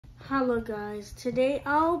Hello guys, today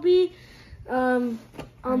I'll be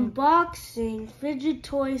unboxing fidget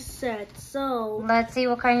toy set. So let's see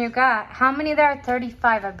what kind you got. How many there are?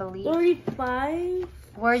 35, I believe. 35.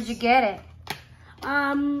 Where'd you get it?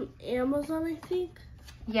 Amazon, I think.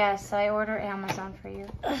 Yes, I ordered Amazon for you.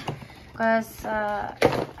 Because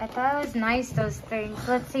I thought it was nice, those things.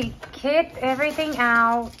 Let's see. Get everything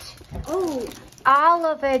out. Oh. All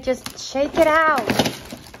of it. Just shake it out.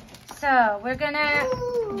 So we're gonna,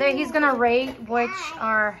 he's gonna rate which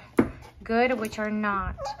are good, which are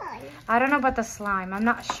not. I don't know about the slime. I'm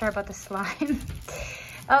not sure about the slime.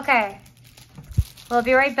 Okay. We'll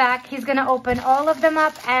be right back. He's gonna open all of them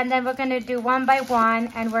up, and then we're gonna do one by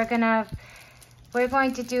one, and we're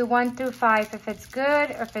going to do 1 through 5 if it's good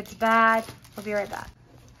or if it's bad. We'll be right back.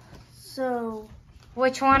 So,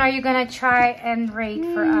 which one are you gonna try and rate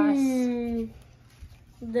for us?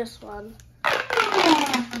 This one.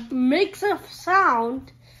 Makes a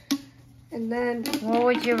sound, and then what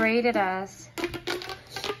would you rate it as?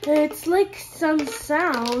 It's like some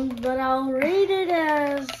sound, but I'll rate it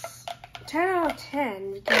as 10 out of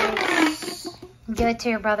 10 because give it to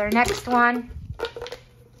your brother. Next one.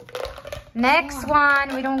 Next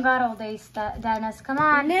one. We don't got all day, Dennis. Come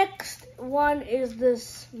on. Next one is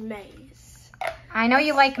this maze. I know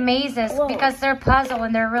you like mazes because they're puzzle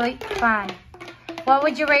and they're really fun. What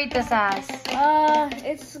would you rate this as?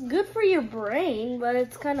 It's good for your brain, but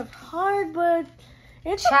it's kind of hard, but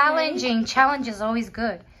it's challenging. Okay. Challenge is always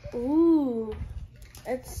good. Ooh.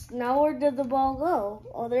 Now where did the ball go?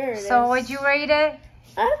 Oh, there it is. So would you rate it?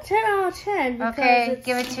 10 out of 10. Okay,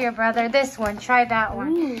 give it to your brother. This one, try that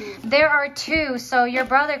one. Ooh. There are 2, so your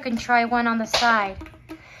brother can try one on the side.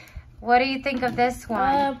 What do you think of this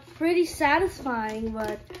one? Pretty satisfying,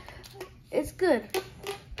 but it's good.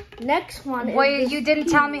 Next one. Wait, you didn't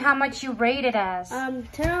tell me how much you rate it as. 10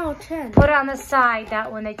 out of 10. Put it on the side,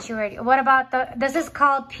 that one that you rated. What about this is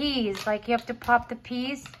called peas. Like you have to pop the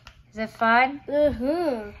peas. Is it fun?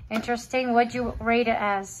 Interesting. What'd you rate it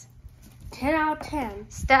as? 10 out of 10.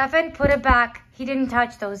 Stefan, put it back. He didn't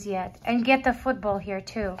touch those yet. And get the football here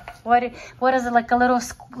too. What is it, like a little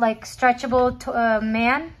like stretchable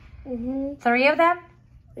man? 3 of them?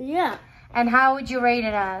 Yeah. And how would you rate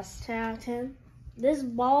it as? 10 out of 10. This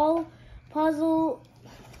ball puzzle.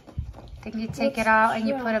 Then you take it out and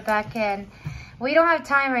you put it back in. We don't have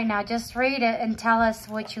time right now. Just rate it and tell us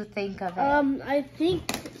what you think of it. I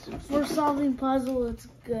think for solving puzzle, it's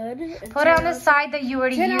good. Put it on the side that you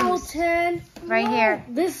already used. 10 out of 10. Right here.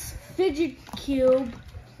 This fidget cube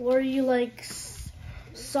where you like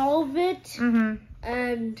solve it.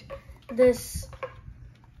 And this.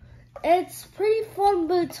 It's pretty fun,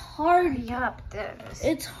 but it's hard. Yup,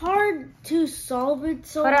 it's hard to solve it.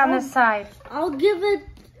 So put it on the side. I'll give it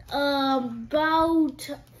about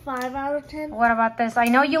 5 out of 10. What about this? I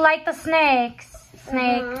know you like the snakes.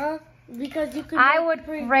 Because you can. I would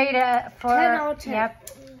rate it for 10 out of 10. Yep.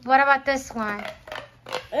 What about this one?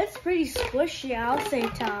 It's pretty squishy. I'll say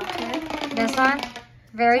 10 out of 10. This one?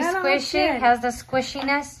 Very squishy. Has the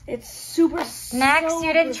squishiness. It's super. Next,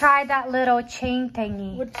 you didn't try that little chain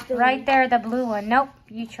thingy. Right there, the blue one. Nope.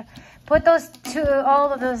 You try. Put those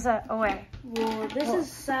all of those away. Whoa, this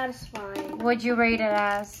is satisfying. Would you rate it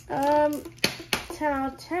as? 10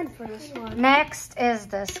 out of 10 for this one. Next is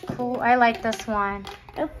this cool. I like this one.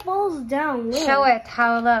 It falls down. Look. Show it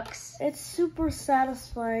how it looks. It's super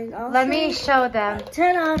satisfying. Let me show them.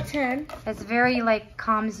 10 out of 10. It's very like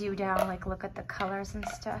calms you down. Like look at the colors and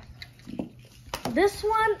stuff. This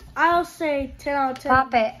one, I'll say 10 out of 10.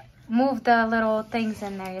 Pop it. Move the little things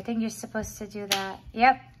in there. I think you're supposed to do that.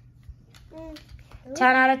 Yep.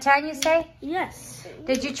 10 out of 10, you say? Yes.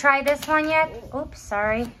 Did you try this one yet? Oops,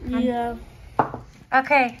 sorry. Yeah.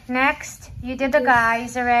 Okay, next. You did the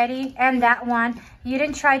guys already. And that one. You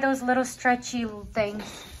didn't try those little stretchy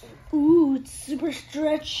things. Ooh, it's super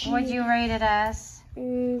stretchy. What'd you rate it as?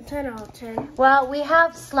 10 out of 10. Well, we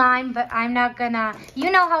have slime, but I'm not gonna...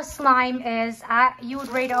 You know how slime is. You would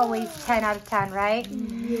rate always 10 out of 10, right?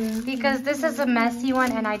 Yeah. Because this is a messy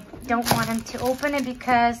one, and I don't want him to open it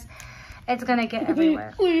because it's gonna get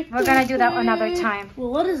everywhere. We're gonna do that another time.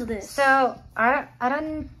 Well, what is this? So, I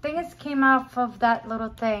don't think it came off of that little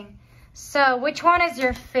thing. So, which one is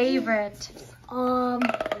your favorite? All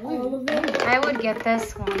of them. I would get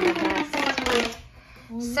this one the best.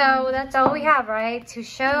 So, that's all we have, right? To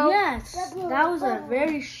show? Yes, that was a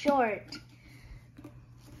very short.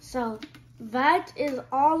 So, that is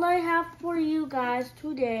all I have for you guys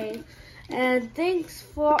today. And thanks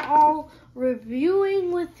for all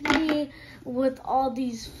reviewing with me with all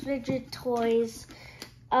these fidget toys.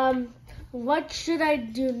 What should I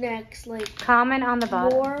do next? Like comment on the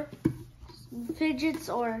bottom. More fidgets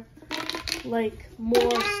or like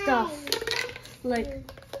more stuff. Like,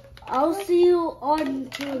 I'll see you on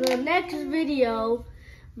to the next video.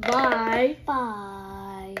 Bye. Bye.